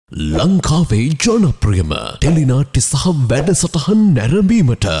ලංකාවේ ජනප්‍රියම ටෙලිනාට්‍ය සහ වැඩසටහන්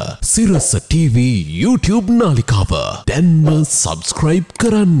නැරඹීමට සිරස TV YouTube නාලිකාව දැන්ම සබ්ස්ක්‍රයිබ්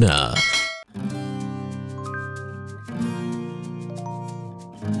කරන්න.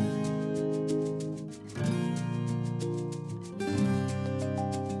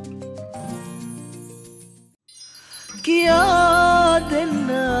 किया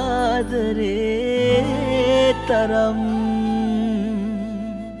देना आदरे तरम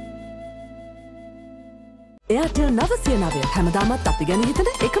එයාට නවසියනාවේ හැමදාමත් අපි ගැන හිතන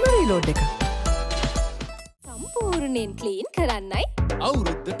එකම රීලෝඩ් එක. සම්පූර්ණයෙන් ක්ලීන් කරන්නයි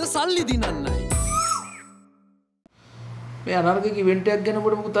අවුරුද්දට සල්ලි දිනන්නයි. මේ අනර්ගක ඉවෙන්ට් එකක් ගැන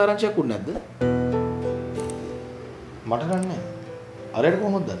පොඩි මොකද ආරංචියක් උන්නේ නැද්ද? මට නන්නේ. අරයට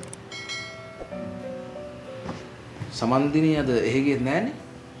කොහොමද දන්නේ? සමන්දිනේ අද එහෙ ගියෙත් නෑනේ.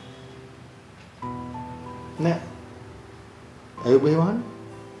 නෑ. අය ඔබ එහෙමහන්නේ?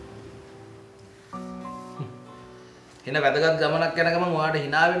 එන වැදගත් ගමනක් යන ගමන් ඔයාලට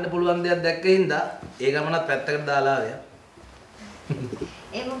hina වෙන්න පුළුවන් දෙයක් දැක්ක හින්දා ඒ ගමනත් පැත්තකට දාලා ආවයා.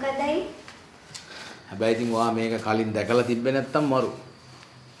 ඒ මොකදයි? හැබැයි ඉතින් ඔයා මේක කලින් දැකලා තිබ්බේ නැත්තම් මරු.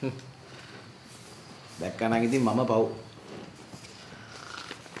 දැක්කා නම් ඉතින් මම පව්.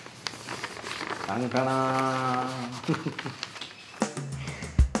 කංකණා.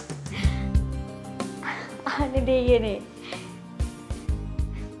 අනේ දෙයනේ.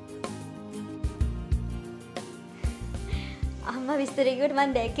 අම්මා විස්තර කිව්වට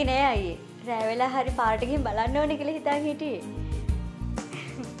මම දැක්කේ නෑ අයියේ. රෑ වෙලා හරි පාට ගිහින් බලන්න ඕනේ කියලා හිතාගෙන හිටියේ.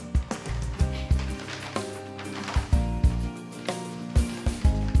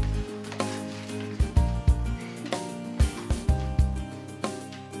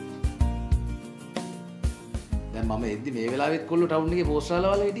 දැන් මම එද්දි මේ වෙලාවෙත් කොල්ල ටවුන් එකේ පෝස්ටර්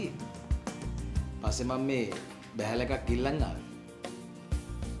වල හිටියේ. පස්සේ මම මේ බැහැල එකක් ඉල්ලන් ආවේ.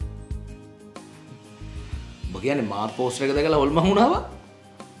 ඔබ කියන්නේ මාත් පෝස්ටර් එක දැකලා හොල්මන් වුණාවා?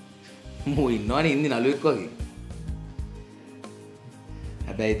 මෝ ඉන්නවනේ ඉන්නේ නළුවෙක් වගේ.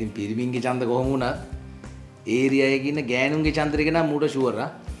 හැබැයි ඉතින් පිරිමින්ගේ ඡන්ද කොහොම වුණත් ඒරියා එකේ ඉන්න ගෑනුන්ගේ ඡන්දෙක නම් මූට ෂුවර් ආ.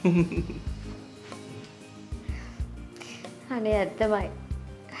 අනේ ඇත්තමයි.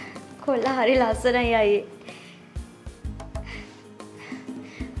 කොල්ල හරි ලස්සනයි අයියේ.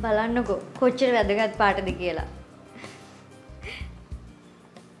 බලන්නකෝ කොච්චර වැදගත් පාටද කියලා.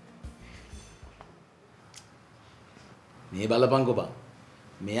 මේ බලපංකෝ බං.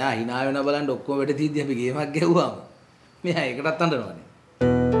 මෙයා hina වෙන බලන්න ඔක්කොම වැඩ තීද්දි අපි ගේමක් ගැහුවාම මෙයා ඒකටත් අඬනවනේ.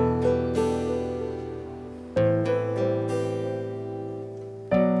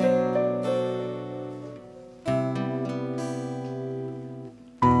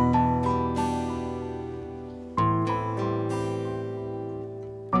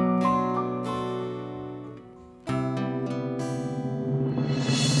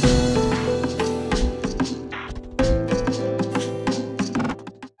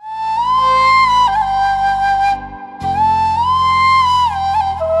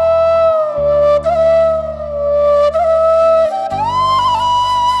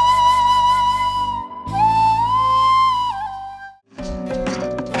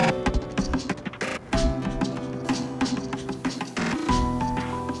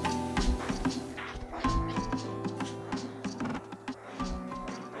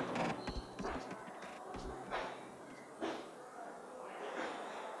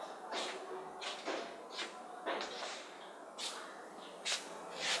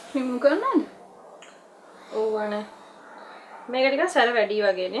 හිමු කරනවද? ඔව් අනේ. මේක ටිකක් සැර වැඩි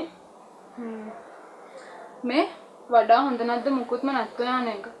වගේනේ. මේ වඩා හොඳ නැද්ද මුකුත්ම නැත්තු යන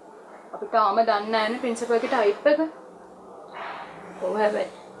එක. අපි තාම දන්නේ නැහැනේ ප්‍රින්සිපල් ගේ ටයිප් එක. ඔව් හැබැයි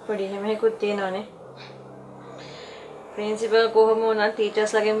පොඩි හැමෙකුත් තියෙනවනේ. ප්‍රින්සිපල් කොහොම වුණත්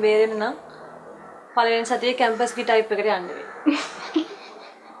ටීචර්ස් ලාගෙන් බේරෙන්න නම් පළවෙනි සතියේ කැම්පස් ගේ ටයිප් එකට යන්න වෙයි.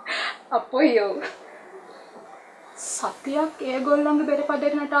 අපොයෝ සතියක් ඒගොල්ලන්ගේ බෙර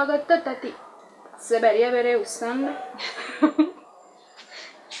පඩේට නටාගත්තත් ඇති. පස්සේ බැරිය බෙරේ උස්සන්න.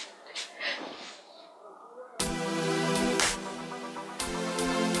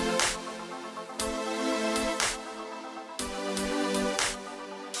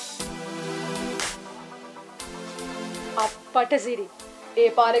 අප්පට සිරි. ඒ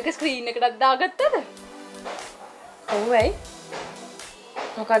පාරක ස්ක්‍රීන් එකටත් දාගත්තද? ඔව් ඇයි?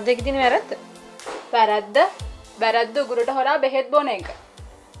 මොකක්ද ඒකේ තියෙන වැරද්ද? වැරද්ද උගුරට හොරා බෙහෙත් බොන එක.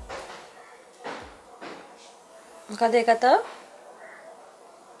 මොකද ඒ කතාව?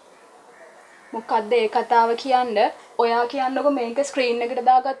 මොකද්ද ඒ කතාව කියන්නේ? ඔයා කියන්නකො මේක ස්ක්‍රීන් එකට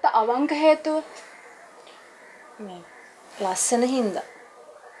දාගත්ත අවංක හේතුව. මේ ලස්සන හින්දා.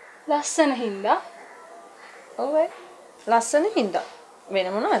 ලස්සන හින්දා? ඔව් ලස්සන හින්දා. වෙන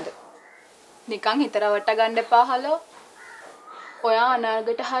මොනවද? නිකන් හිත රවට්ට ගන්න එපා හලෝ. ඔයා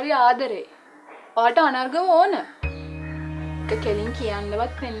අනර්ගට හරි ආදරේ. ඔයාට අනර්ගම ඕන. ඒක කෙලින්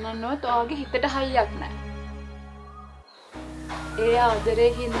කියන්නවත් පෙන්වන්නවත් ඔයාගේ හිතට හයියක් නැහැ. ඒ ආදරේ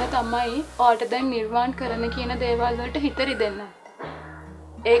හින්දා තමයි ඔයාට දැන් නිර්වාණ කරන්න කියන දේවල් වලට හිත රිදෙන්න.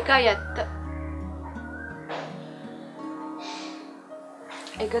 ඒකයි ඇත්ත.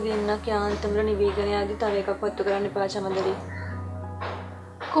 එක දිනක් යාන්තමට නිවීගෙන යද්දි තව එකක් පත්තු කරන්න එපා චමදරි.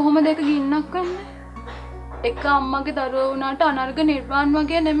 කොහොමද ඒක ගින්නක් වෙන්නේ? එක අම්මගේ දරුවෝ වුණාට අනර්ග නිර්වාණ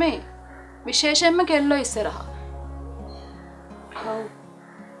වගේ නෙමෙයි. විශේෂයෙන්ම කෙල්ලෝ ඉස්සරහා. ඔව්.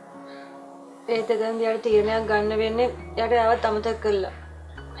 ඒත් දැන් යාට තීරණයක් ගන්න වෙන්නේ යාට ආවත් අමතක කළා.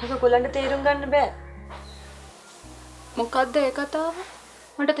 මේක කොල්ලන්ට තේරුම් ගන්න බෑ. මොකද්ද ඒ කතාව?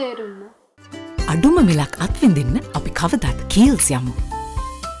 මට තේරුණා. අඩුම මිලක් අත්විඳින්න අපි කවදත් කීල්ස් යමු.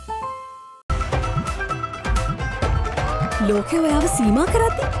 ලෝකෙ ඔයාව සීමා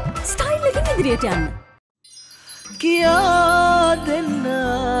කරද්දි ස්ටයිල් එකකින් ඉදිරියට යන්න. किया देना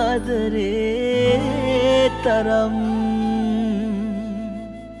आदरे तरम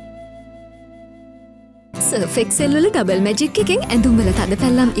සර්ෆ් එක්සෙල් වල ඩබල් මැජික් එකෙන් ඇඳුම් වල තද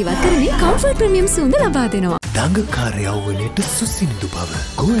පැල්ලම් ඉවත් කරමින් කම්ෆර්ට් ප්‍රීමියම් සුවඳ ලබා දෙනවා. දඟකාර යෞවනයට සුසිඳු බව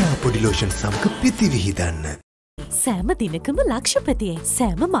ගෝයා පොඩි ලෝෂන් සමග පිතිවිහිදන්න. සෑම දිනකම ලක්ෂපතියේ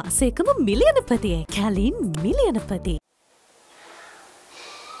සෑම මාසයකම මිලියනපතියේ කැලින් මිලියනපති.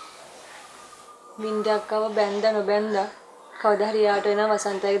 මින්දක්කව බැන්ද නොබැන්ද කවදා හරි යාට එන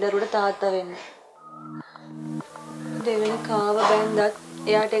වසන්තයේ දරුවට තාත්තා වෙන්න. දෙවෙනි කාව බැන්දත්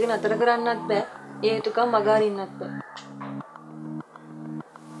එයාට ඒක නතර කරන්නත් බෑ. ඒ යුතුයකම් මගහරින්නත් බෑ.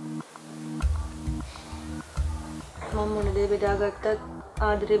 මම මොන දේ බෙදාගත්තත්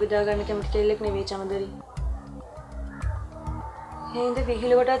ආදරේ බෙදා ගන්න කැමති කෙල්ලෙක් නෙවෙයි චමදරි. හේඳ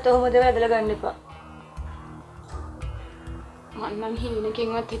විහිළුවටත් ඔහොම දේව ඇදලා ගන්න එපා. මන්නම්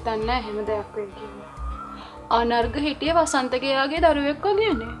හිණකින්වත් හිතන්නේ නැහැ එහෙම දෙයක් වෙයි කියලා. අනර්ග හිටියේ වසන්තකයාගේ දරුවෙක්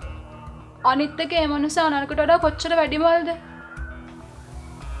වගේනේ. අනිත් එක ඒ මනුස්ස අනර්ගට වඩා කොච්චර වැඩිමල්ද?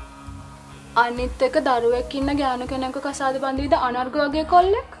 අනිත් එක දරුවෙක් ඉන්න ගෑනු කෙනෙක්ව කසාද බඳිද අනර්ග වගේ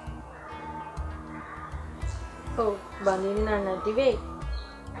කොල්ලෙක්? ඔව් බඳින්න නැති වෙයි.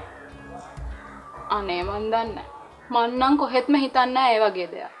 අනේ මන් දන්නේ. මන් නම් කොහෙත්ම හිතන්නේ නැහැ ඒ වගේ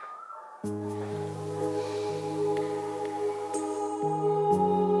දෙයක්.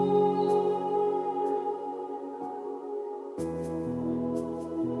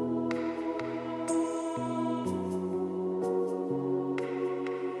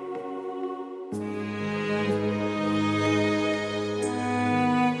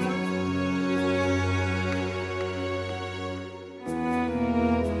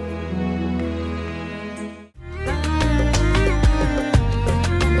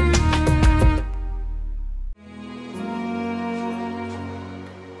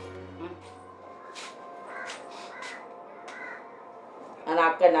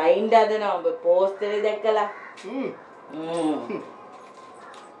 අනක්ක නයින්ද හදනවා ඔබ පෝස්ටරේ දැක්කලා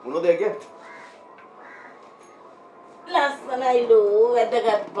මොනවද ඒ කියන්නේ? ලස්සනයිලෝ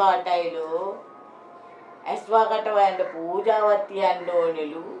වැදගත් පාටයිලෝ ඇස්වාකට වයන්ට පූජාවක් තියන්න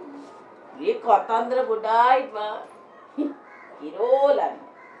ඕනෙලු මේ කතන්දර ගොඩායි බා ඉරෝලන්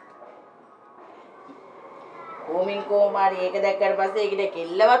කොමින් කොමාරි ඒක දැක්කට පස්සේ ඒකට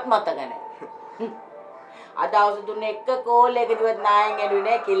කෙල්ලවත් මතක නැහැ අද අවුරුදු තුන එක කෝල් එකකවත් නායෙන් ඇලුවේ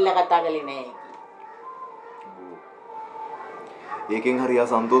නැහැ කෙල්ල කතා කළේ නැහැ ඒකෙන් හරියා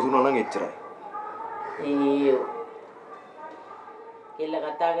සන්තෝෂ වුණා නම් එච්චරයි ඒයෝ කෙල්ල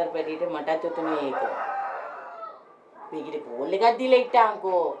කතා කරපැටිට මටත් උතුනේ ඒක මේකට කෝල් එකක් දීලා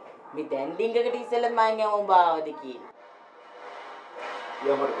ඉට්ටාන්කෝ මේ දැන් ඩිංගකට ඉස්සෙල්ලා මම යමු බාවද කියලා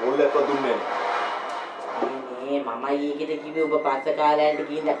යා මට කෝල් එකක් දුන්නේ නැහැ මම ඊකට කිව්වේ ඔබ පස්ස කාලයන්ට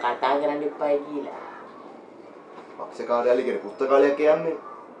ගිහින් කතා කරන්න එපායි කියලා පක්ෂ කාර්යාලය කියන පුස්තකාලයක් කියන්නේ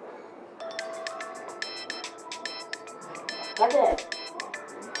කද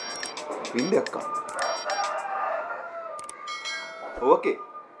වින්ද අක්කා ඕකේ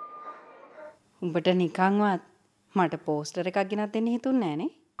උඹට නිකන්වත් මට පෝස්ටර් එකක් ගෙනත් දෙන්න හිතුන්නේ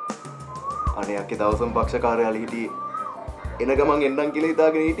නෑනේ අනේ අක්කේ දවසම පක්ෂ කාර්යාලය හිටියේ එන ගමන් එන්නම් කියලා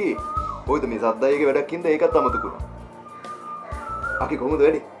හිතාගෙන හිටියේ කොයිද මේ සද්දායේගේ වැඩක් හින්දා ඒකත් අමතක වුණා අක්කේ කොහොමද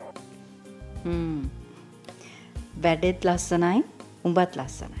වැඩේ වැඩෙත් ලස්සනයි උඹත්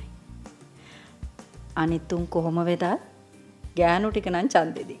ලස්සනයි අනිත් උන් කොහොම වෙතත් ගෑනු ටික නම්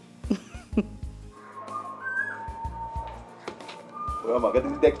ඡන්දෙදි ඔයා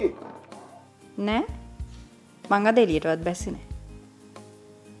මගදී දැක්කේ නෑ මං අද එළියටවත් බැස්සේ නෑ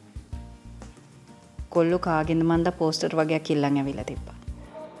කොල්ලෝ කාගෙන්ද මන්ද පෝස්ටර් වගේක් ඉල්ලන් ඇවිල්ලා තිබ්බා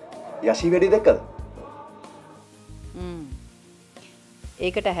යෂි වැඩි දැක්කද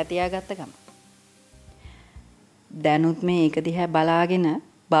ඒකට හැතියාගත්ත ගම. දැනුත් මේ ඒක දිහා බලාගෙන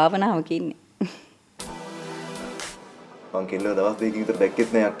භාවනාවක ඉන්නේ. මං කෙල්ලව දවස් දෙකකින් විතර දැක්කෙත්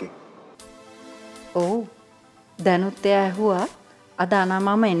නෑ අක්කේ. ඔව්. දැනුත් එයා ඇහුවා අද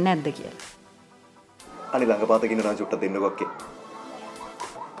අනාමම එන්නේ නැද්ද කියලා. අනේ ළඟපාතක ඉන්න නම් චුට්ටක් දෙන්නකෝ අක්කේ.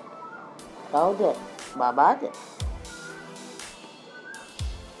 කවුද? බබාද?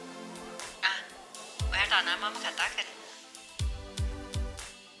 ඔයාට අනාමම කතා කරේ.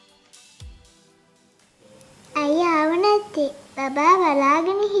 අයියා ආව නැත්තේ. බබා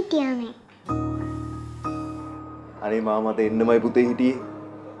බලාගෙන හිටියානේ. අනේ මාමා දෙන්නමයි පුතේ හිටියේ.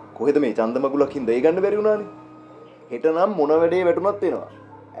 කොහෙද මේ චන්ද මගුලක් හින්දා ඒ ගන්න බැරි වුණානේ. හෙට නම් මොන වැඩේ වැටුණත් එනවා.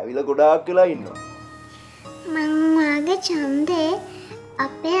 ඇවිල්ලා ගොඩාක් වෙලා ඉන්නවා. මං වාගේ ඡන්දේ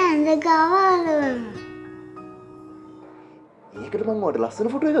අපේ අඳ ගාව අලවමු. ඒකට මං ඔයාලට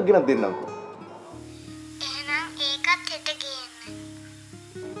ලස්සන ෆොටෝ එකක් ගෙනත් දෙන්නම්කෝ. එහෙනම් ඒකත් හෙට ගේන්න.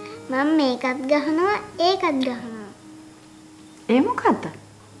 මම මේකත් ගහනවා ඒකත් ගහනවා. ඒ මොකද්ද?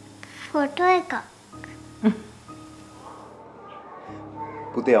 ෆොටෝ එකක්.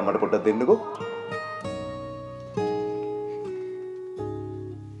 පුතේ අම්මට පොඩ්ඩක් දෙන්නකෝ.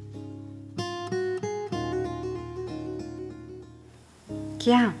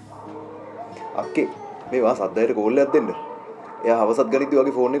 කියා අක්කේ මේවා සද්දයට කෝල් එකක් දෙන්න. එයා හවසත් ගනිද්දි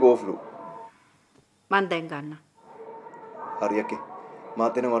වගේ ෆෝන් එක ඕෆ්ලු. මං දැන් ගන්න. හරි අක්කේ.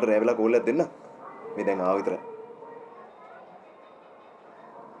 මාත් එනවා මට රෑ වෙලා කෝල් එකක් දෙන්න. මේ දැන් ආව විතරයි.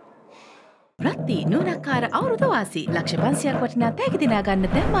 රත්ති නුවණක්කාර අවුරුදු වාසී ලක්ෂ 500ක් වටිනා තෑගි දිනා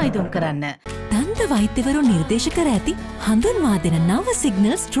ගන්න දැන් ආයුධම් කරන්න. දන්ත වෛද්‍යවරු නිර්දේශ කර ඇති හඳුන්වා දෙන නව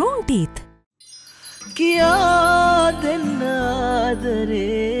සිග්නල් ස්ට්‍රෝං ටීත්. කියා දෙන්න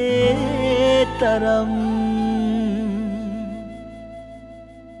ආදරේ තරම්.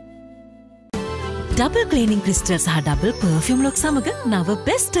 ඩබල් ක්ලීනින් ක්‍රිස්ටල් සහ ඩබල් පර්ෆියුම් ලොක් සමග නව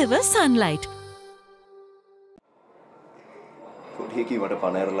බෙස්ට් එවර් සන්ලයිට්. පොඩි එකී මට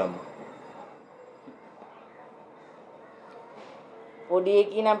පණ ඇරලම්. පොඩි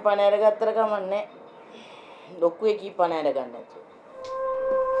එකී නම් පණ අරගත්තර කමන්නේ. ලොකු එකී පණ අරගන්න නැතුව.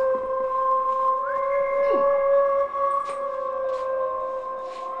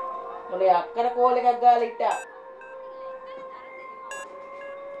 මොලේ අක්කර කෝල් එකක් ගාලා ඉතා.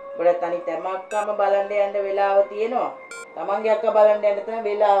 බඩ තනි තමක්කම බලන්න යන්න වෙලාව තියෙනවා. තමන්ගේ අක්කා බලන්න යන්න තමයි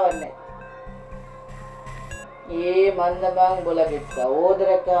වෙලාවක් නැහැ. ඒ මන්ද බං බොලගෙත්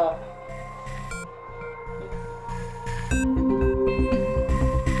සහෝදරකා.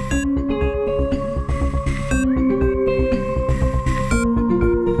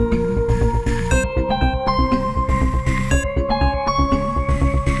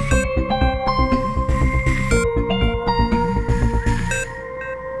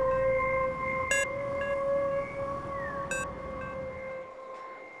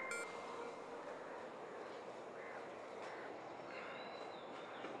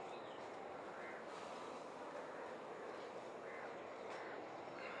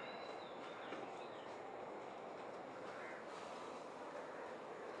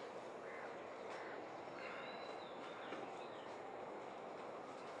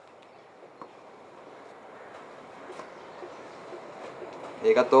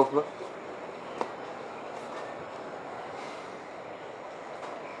 ඒකත් ඕෆ්ල.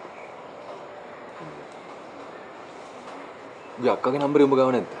 උගේ අක්කගේ නම්බරේ උඹ ගාව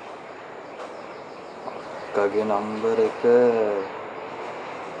නැද්ද? අක්කගේ නම්බර එක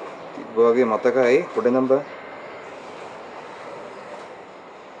තිබ්බ වගේ මතකයි. පොඩි නම්බර.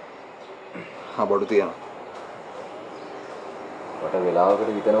 හා බඩු තියනවා. මට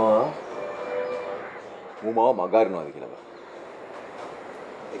වෙලාවකට හිතෙනවා මම මාව මගහරිනවාද කියලා බා.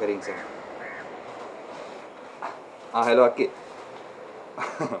 ඒක රින්ග් එක. හෙලෝ අක්කේ.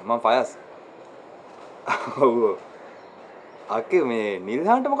 මම ෆයස්. ඔව්. අක්කේ මේ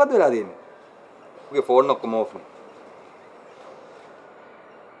නිල්හාන්ට මොකද වෙලා තියෙන්නේ? උගේ ෆෝන් ඔක්කොම ඕෆ් නේ.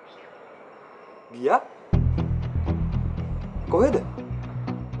 ගියා? කොහෙද?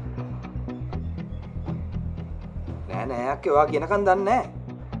 නෑ අක්කේ ඔයා කියනකන් දන්නේ නෑ.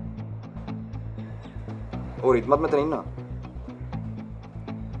 ඔය රිද්මත් මෙතන ඉන්නවා.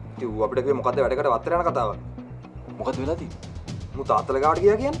 ඌ අපිට කිව්වේ මොකද්ද වැඩකට වත්තර යන කතාවක්. මොකද වෙලා තියෙන්නේ? මු තාත්තලා ගාවට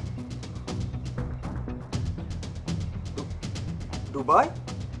ගියා කියන්නේ? ඩුබායි?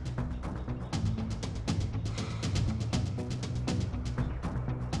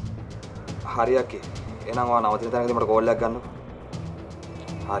 හරි අක්කේ. එහෙනම් ඔයා නවතින තැනකදී මට කෝල් එකක් ගන්නකො.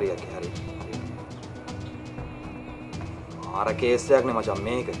 හරි අක්කේ හරි. ආර කේස් එකක් නේ මචං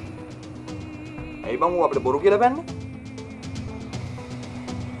මේක. ඇයි බං ඌ අපිට බොරු කියලා බැන්නේ?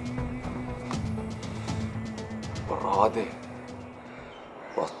 රාදේ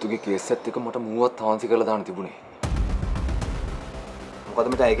මුත්තුගේ කේස් එකත් එක්ක මට මුවත් තාන්සි කරලා දාන්න තිබුණේ. මොකද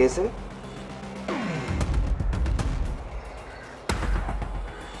මට ඒ කේස් එක?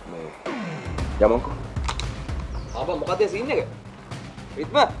 මේ යමන්කෝ. ආපා මොකද සීන් එක?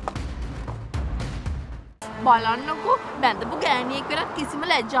 රිද්ම බලන්නකෝ බැඳපු ගෑණියෙක් වෙලත් කිසිම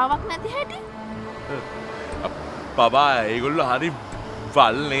ලැජ්ජාවක් නැති හැටි. බබා ඒගොල්ලෝ හරි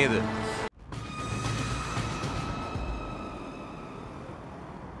වල් නේද?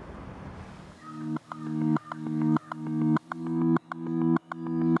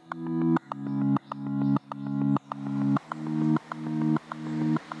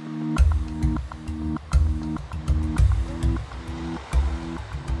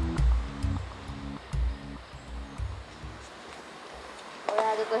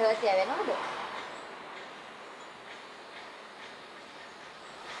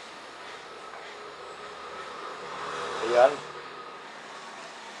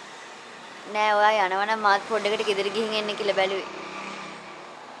 නෑ ඔයා යනවනම් මාත් පොඩ්ඩකට ගෙදර ගිහින් එන්න කියලා බැලුවේ.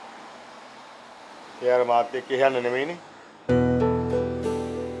 එයාර මාත් එක්ක යන්න නෙමෙයිනේ.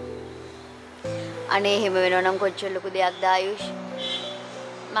 අනේ එහෙම වෙනවා නම් කොච්චර ලොකු දෙයක්ද ආයුෂ්.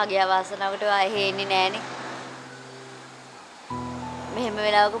 මගේ අවාසනාවට ඔයා එහෙ එන්නේ නෑනේ. මෙහෙම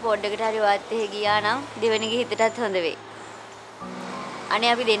වෙලාවක පොඩ්ඩකට හරි ඔයත් එහෙ ගියා නම් දෙවෙනිගේ හිතටත් හොඳ වෙයි.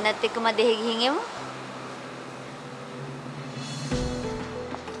 අනේ අපි දෙන්නත් එක්කම දෙහෙ ගිහින් එමු.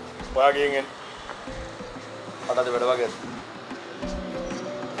 ඔයාගෙන් එන්න. අතට වැඩ වගේ.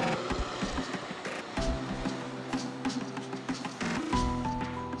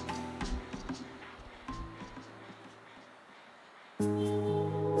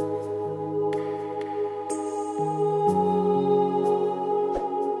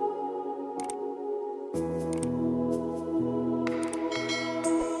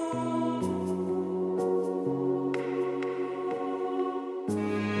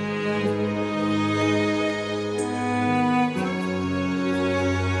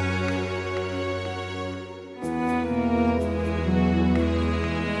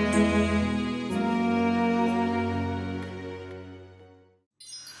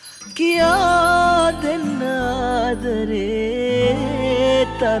 किया देना आदरे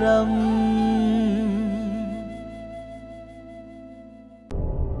तरम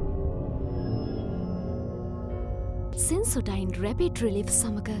සෙන්සොඩයින් රැපිඩ් රිලිෆ්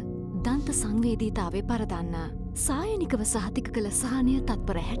සමග දන්ත සංවේදීතාවේ පරදන්න සායනිකව සහතික කළ සහනය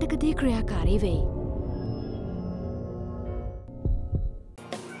තත්පර 60කදී ක්‍රියාකාරී වෙයි.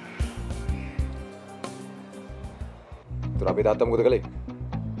 අපේ තාත්තා මොකද කළේ?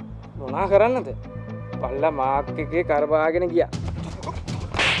 මොනා කරන්නද? පල්ලා මාක් එකේ කරබාගෙන ගියා.